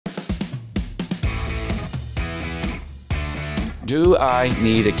Do I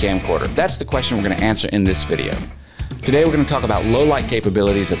need a camcorder? That's the question we're going to answer in this video. Today we're going to talk about low light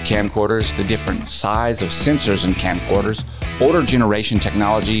capabilities of camcorders, the different size of sensors in camcorders, older generation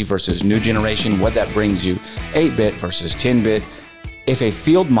technology versus new generation, what that brings you, 8-bit versus 10-bit, if a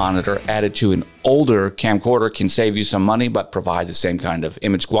field monitor added to an older camcorder can save you some money but provide the same kind of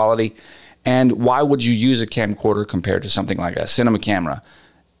image quality, and why would you use a camcorder compared to something like a cinema camera?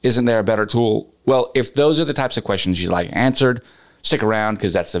 Isn't there a better tool? Well, if those are the types of questions you'd like answered, stick around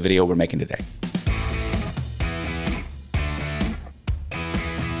because that's the video we're making today.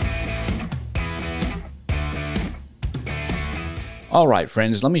 All right,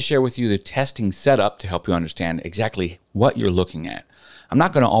 friends, let me share with you the testing setup to help you understand exactly what you're looking at. I'm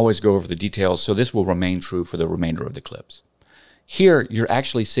not going to always go over the details, so this will remain true for the remainder of the clips. Here, you're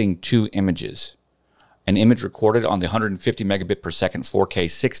actually seeing two images. An image recorded on the 150 megabit per second 4K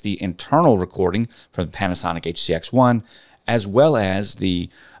 60 internal recording from the Panasonic HCX1, as well as the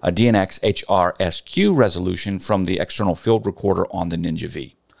DNX HRSQ resolution from the external field recorder on the Ninja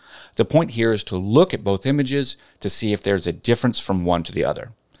V. The point here is to look at both images to see if there's a difference from one to the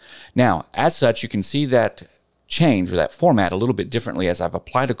other. Now, as such, you can see that change or that format a little bit differently as I've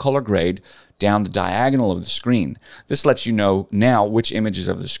applied a color grade down the diagonal of the screen. This lets you know now which images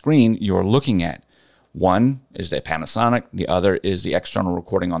of the screen you're looking at. One is the Panasonic, the other is the external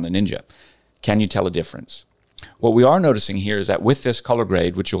recording on the Ninja. Can you tell a difference? What we are noticing here is that with this color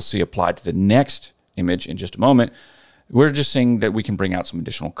grade, which you'll see applied to the next image in just a moment, we're just seeing that we can bring out some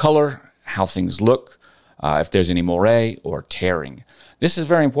additional color, how things look, if there's any moire or tearing. This is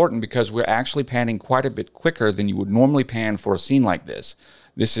very important because we're actually panning quite a bit quicker than you would normally pan for a scene like this.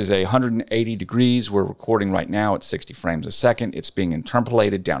 This is 180 degrees. We're recording right now at 60 frames a second. It's being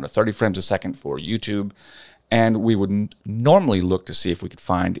interpolated down to 30 frames a second for YouTube. And we would normally look to see if we could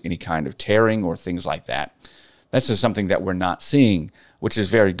find any kind of tearing or things like that. This is something that we're not seeing, which is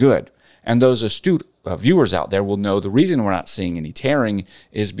very good. And those astute viewers out there will know the reason we're not seeing any tearing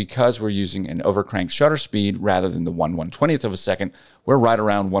is because we're using an overcranked shutter speed rather than the 1/120th of a second. We're right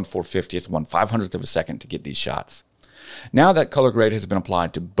around 1/450th, 1/500th of a second to get these shots. Now that color grade has been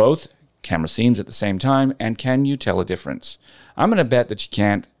applied to both camera scenes at the same time, and can you tell a difference? I'm going to bet that you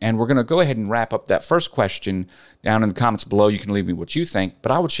can't, and we're going to go ahead and wrap up that first question down in the comments below. You can leave me what you think,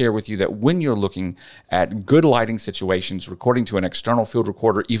 but I would share with you that when you're looking at good lighting situations, recording to an external field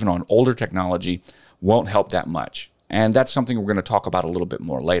recorder, even on older technology, won't help that much. And that's something we're going to talk about a little bit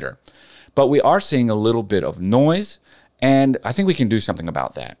more later. But we are seeing a little bit of noise, and I think we can do something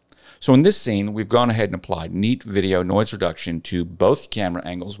about that. So in this scene, we've gone ahead and applied neat video noise reduction to both camera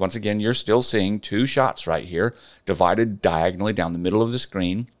angles. Once again, you're still seeing two shots right here, divided diagonally down the middle of the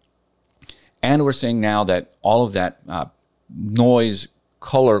screen. And we're seeing now that all of that noise,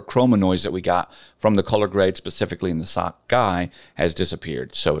 color, chroma noise that we got from the color grade, specifically in the sky, has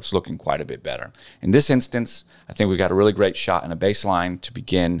disappeared. So it's looking quite a bit better. In this instance, I think we got a really great shot and a baseline to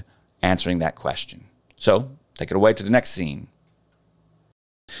begin answering that question. So take it away to the next scene.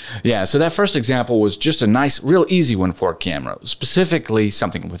 Yeah, so that first example was just a nice, real easy one for a camera, specifically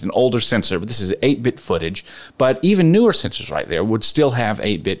something with an older sensor, but this is 8-bit footage, but even newer sensors right there would still have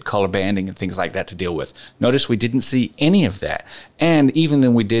 8-bit color banding and things like that to deal with. Notice we didn't see any of that, and even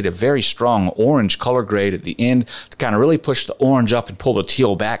then we did a very strong orange color grade at the end to kind of really push the orange up and pull the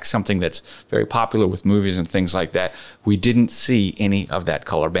teal back, something that's very popular with movies and things like that. We didn't see any of that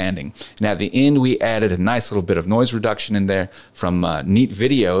color banding. And at the end, we added a nice little bit of noise reduction in there from neat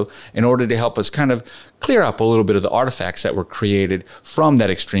video in order to help us kind of clear up a little bit of the artifacts that were created from that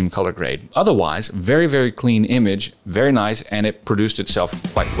extreme color grade. Otherwise, very, very clean image, very nice, and it produced itself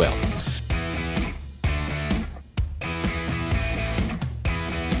quite well.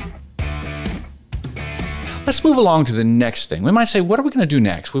 Let's move along to the next thing. We might say, what are we going to do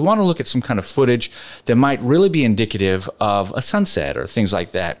next? We want to look at some kind of footage that might really be indicative of a sunset or things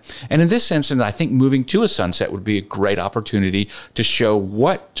like that. And in this instance, I think moving to a sunset would be a great opportunity to show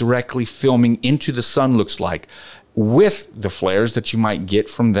what directly filming into the sun looks like, with the flares that you might get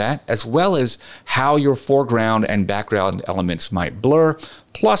from that, as well as how your foreground and background elements might blur,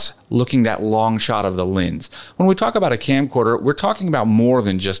 plus looking that long shot of the lens. When we talk about a camcorder, we're talking about more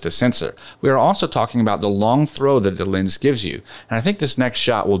than just a sensor. We are also talking about the long throw that the lens gives you. And I think this next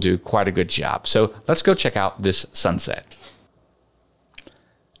shot will do quite a good job. So let's go check out this sunset.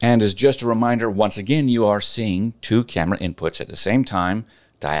 And as just a reminder, once again, you are seeing two camera inputs at the same time,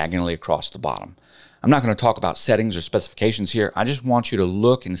 diagonally across the bottom. I'm not going to talk about settings or specifications here. I just want you to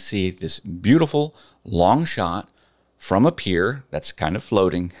look and see this beautiful long shot from a pier that's kind of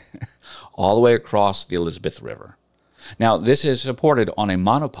floating all the way across the Elizabeth River. Now, this is supported on a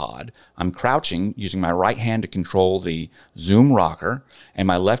monopod. I'm crouching using my right hand to control the zoom rocker and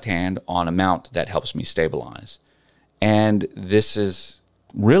my left hand on a mount that helps me stabilize. And this is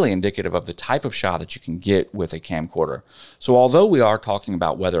really indicative of the type of shot that you can get with a camcorder. So although we are talking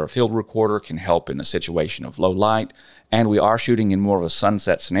about whether a field recorder can help in a situation of low light, and we are shooting in more of a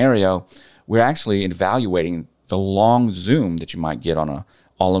sunset scenario, we're actually evaluating the long zoom that you might get on a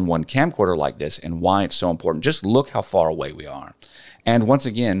all-in-one camcorder like this and why it's so important. Just look how far away we are. And once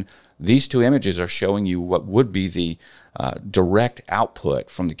again, these two images are showing you what would be the direct output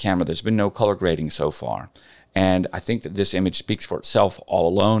from the camera. There's been no color grading so far. And I think that this image speaks for itself all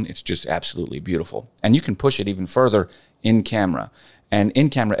alone. It's just absolutely beautiful. And you can push it even further in camera. And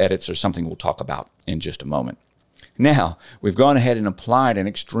in-camera edits are something we'll talk about in just a moment. Now, we've gone ahead and applied an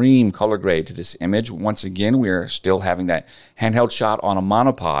extreme color grade to this image. Once again, we are still having that handheld shot on a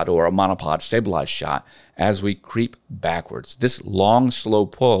monopod or a monopod stabilized shot as we creep backwards. This long, slow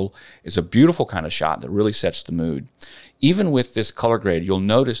pull is a beautiful kind of shot that really sets the mood. Even with this color grade, you'll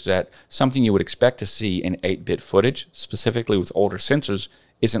notice that something you would expect to see in 8-bit footage, specifically with older sensors,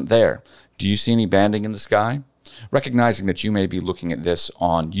 isn't there. Do you see any banding in the sky? Recognizing that you may be looking at this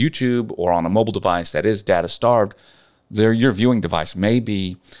on YouTube or on a mobile device that is data starved, your viewing device may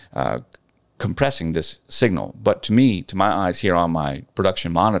be compressing this signal. But to me, to my eyes here on my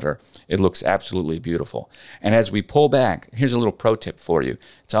production monitor, it looks absolutely beautiful. And as we pull back, here's a little pro tip for you.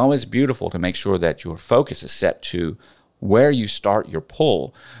 It's always beautiful to make sure that your focus is set to where you start your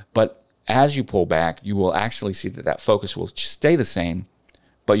pull. But as you pull back, you will actually see that that focus will stay the same,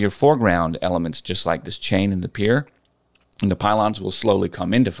 but your foreground elements, just like this chain and the pier and the pylons, will slowly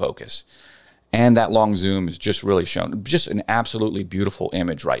come into focus. And that long zoom is just really shown. Just an absolutely beautiful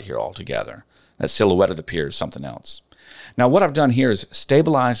image right here altogether. That silhouette of the pier is something else. Now what I've done here is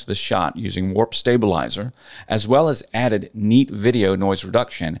stabilize the shot using warp stabilizer, as well as added neat video noise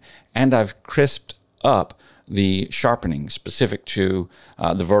reduction, and I've crisped up the sharpening specific to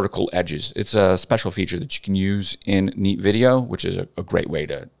the vertical edges. It's a special feature that you can use in neat video, which is a great way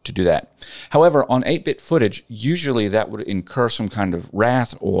to do that. However, on 8-bit footage, usually that would incur some kind of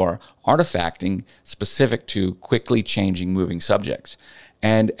wrath or artifacting specific to quickly changing moving subjects.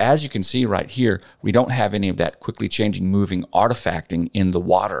 And as you can see right here, we don't have any of that quickly changing moving artifacting in the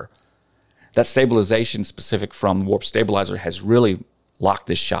water. That stabilization specific from Warp Stabilizer has really locked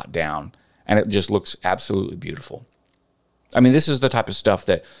this shot down, and it just looks absolutely beautiful. I mean, this is the type of stuff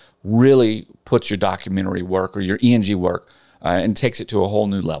that really puts your documentary work or your ENG work and takes it to a whole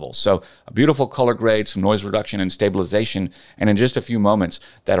new level. So a beautiful color grade, some noise reduction and stabilization, and in just a few moments,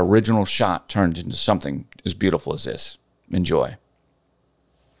 that original shot turned into something as beautiful as this. Enjoy.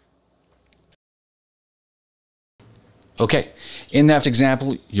 Okay, in that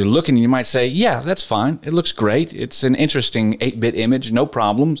example, you're looking and you might say, yeah, that's fine. It looks great. It's an interesting 8-bit image, no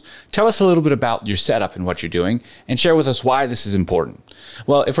problems. Tell us a little bit about your setup and what you're doing, and share with us why this is important.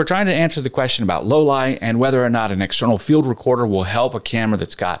 Well, if we're trying to answer the question about low light and whether or not an external field recorder will help a camera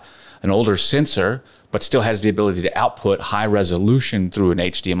that's got an older sensor but still has the ability to output high resolution through an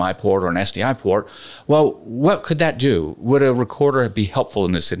HDMI port or an SDI port, well, what could that do? Would a recorder be helpful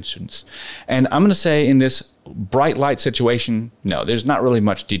in this instance? And I'm going to say in this bright light situation, no, there's not really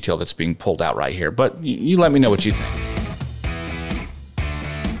much detail that's being pulled out right here, but you let me know what you think.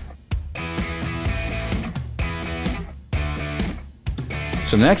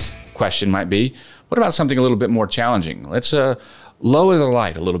 So the next question might be, what about something a little bit more challenging? Let's lower the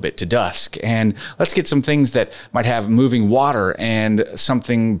light a little bit to dusk, and let's get some things that might have moving water and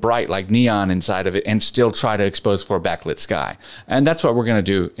something bright like neon inside of it and still try to expose for a backlit sky. And that's what we're going to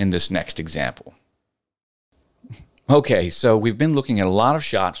do in this next example. Okay, so we've been looking at a lot of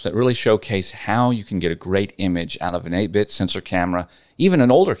shots that really showcase how you can get a great image out of an 8-bit sensor camera, even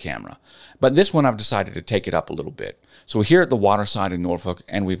an older camera. But this one I've decided to take it up a little bit. So we're here at the Waterside in Norfolk,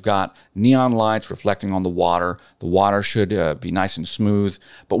 and we've got neon lights reflecting on the water. The water should be nice and smooth.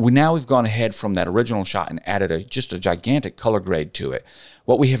 But now we've gone ahead from that original shot and added just a gigantic color grade to it.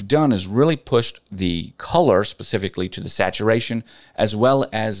 What we have done is really pushed the color specifically to the saturation as well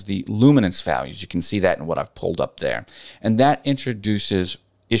as the luminance values. You can see that in what I've pulled up there. And that introduces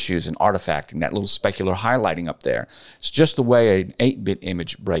issues in artifacting, that little specular highlighting up there. It's just the way an 8-bit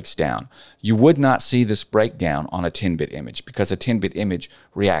image breaks down. You would not see this breakdown on a 10-bit image because a 10-bit image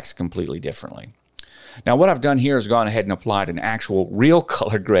reacts completely differently. Now what I've done here is gone ahead and applied an actual real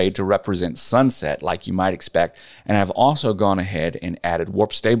color grade to represent sunset like you might expect, and I've also gone ahead and added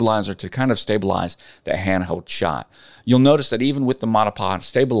warp stabilizer to kind of stabilize that handheld shot. You'll notice that even with the monopod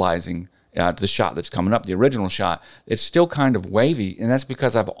stabilizing the shot that's coming up, the original shot, it's still kind of wavy, and that's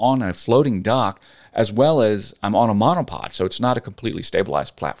because I'm on a floating dock as well as I'm on a monopod, so it's not a completely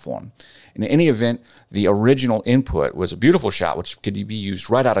stabilized platform. In any event, the original input was a beautiful shot, which could be used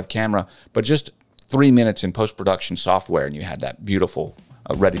right out of camera, but just 3 minutes in post-production software, and you had that beautiful,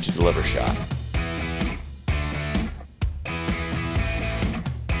 ready-to-deliver shot.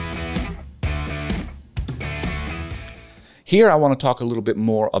 Here, I want to talk a little bit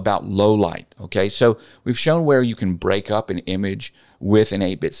more about low light, okay? So we've shown where you can break up an image with an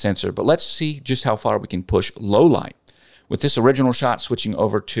 8-bit sensor, but let's see just how far we can push low light. With this original shot switching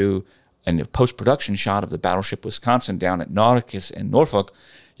over to a post-production shot of the battleship Wisconsin down at Nauticus and Norfolk,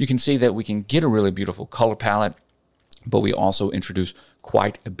 you can see that we can get a really beautiful color palette, but we also introduce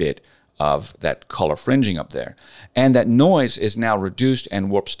quite a bit of that color fringing up there. And that noise is now reduced, and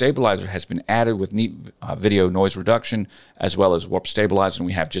warp stabilizer has been added with neat video noise reduction as well as warp stabilizer, and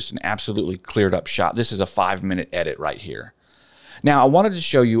we have just an absolutely cleared up shot. This is a 5-minute edit right here. Now, I wanted to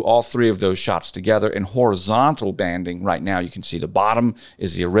show you all 3 of those shots together in horizontal banding. Right now, you can see the bottom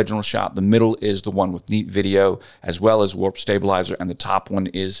is the original shot, the middle is the one with neat video as well as warp stabilizer, and the top one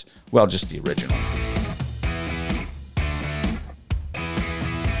is, well, just the original.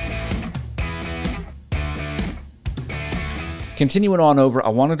 Continuing on over, I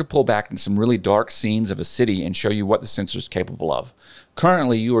wanted to pull back in some really dark scenes of a city and show you what the sensor is capable of.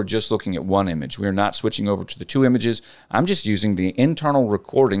 Currently, you are just looking at one image. We are not switching over to the 2 images. I'm just using the internal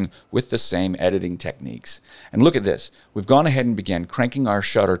recording with the same editing techniques. And look at this. We've gone ahead and began cranking our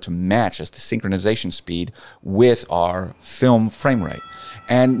shutter to match as the synchronization speed with our film frame rate.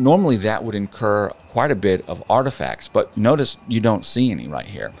 And normally that would incur quite a bit of artifacts, but notice you don't see any right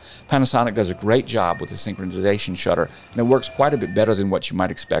here. Panasonic does a great job with the synchronization shutter, and it works quite a bit better than what you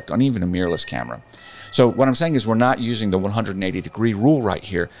might expect on even a mirrorless camera. So what I'm saying is we're not using the 180-degree rule right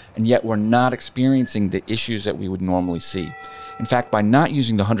here, and yet we're not experiencing the issues that we would normally see. In fact, by not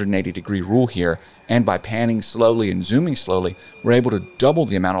using the 180-degree rule here, and by panning slowly and zooming slowly, we're able to double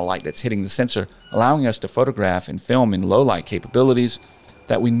the amount of light that's hitting the sensor, allowing us to photograph and film in low light capabilities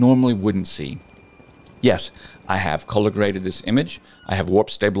that we normally wouldn't see. Yes, I have color graded this image, I have warp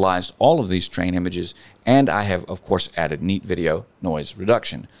stabilized all of these train images, and I have, of course, added neat video noise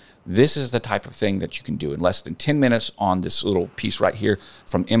reduction. This is the type of thing that you can do in less than 10 minutes on this little piece right here,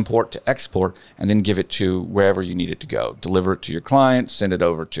 from import to export, and then give it to wherever you need it to go. Deliver it to your client, send it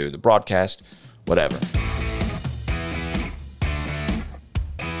over to the broadcast, whatever.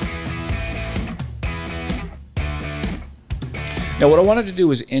 Now, what I wanted to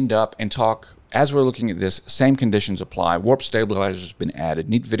do is end up and talk, as we're looking at this, same conditions apply. Warp stabilizer has been added,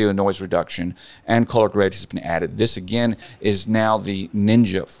 neat video noise reduction, and color grade has been added. This, again, is now the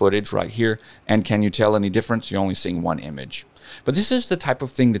Ninja footage right here. And can you tell any difference? You're only seeing one image. But this is the type of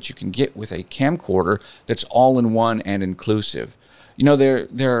thing that you can get with a camcorder that's all-in-one and inclusive. You know,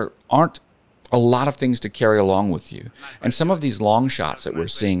 there aren't a lot of things to carry along with you. And some of these long shots that we're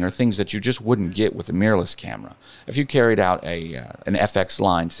seeing are things that you just wouldn't get with a mirrorless camera. If you carried out an FX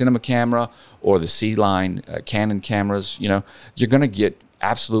line cinema camera or the C line Canon cameras, you know, you're going to get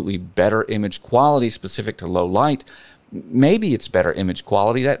absolutely better image quality specific to low light. Maybe it's better image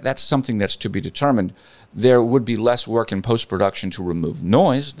quality. That's something that's to be determined. There would be less work in post-production to remove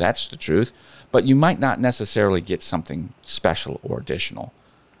noise, that's the truth, but you might not necessarily get something special or additional.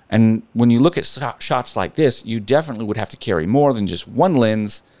 And when you look at shots like this, you definitely would have to carry more than just one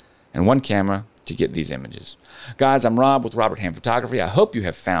lens and one camera to get these images. Guys, I'm Rob with Robert Hand Photography. I hope you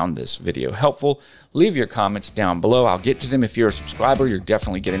have found this video helpful. Leave your comments down below. I'll get to them. If you're a subscriber, you're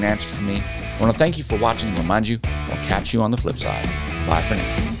definitely getting an answer from me. I want to thank you for watching and remind you, I'll catch you on the flip side. Bye for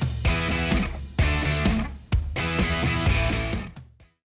now.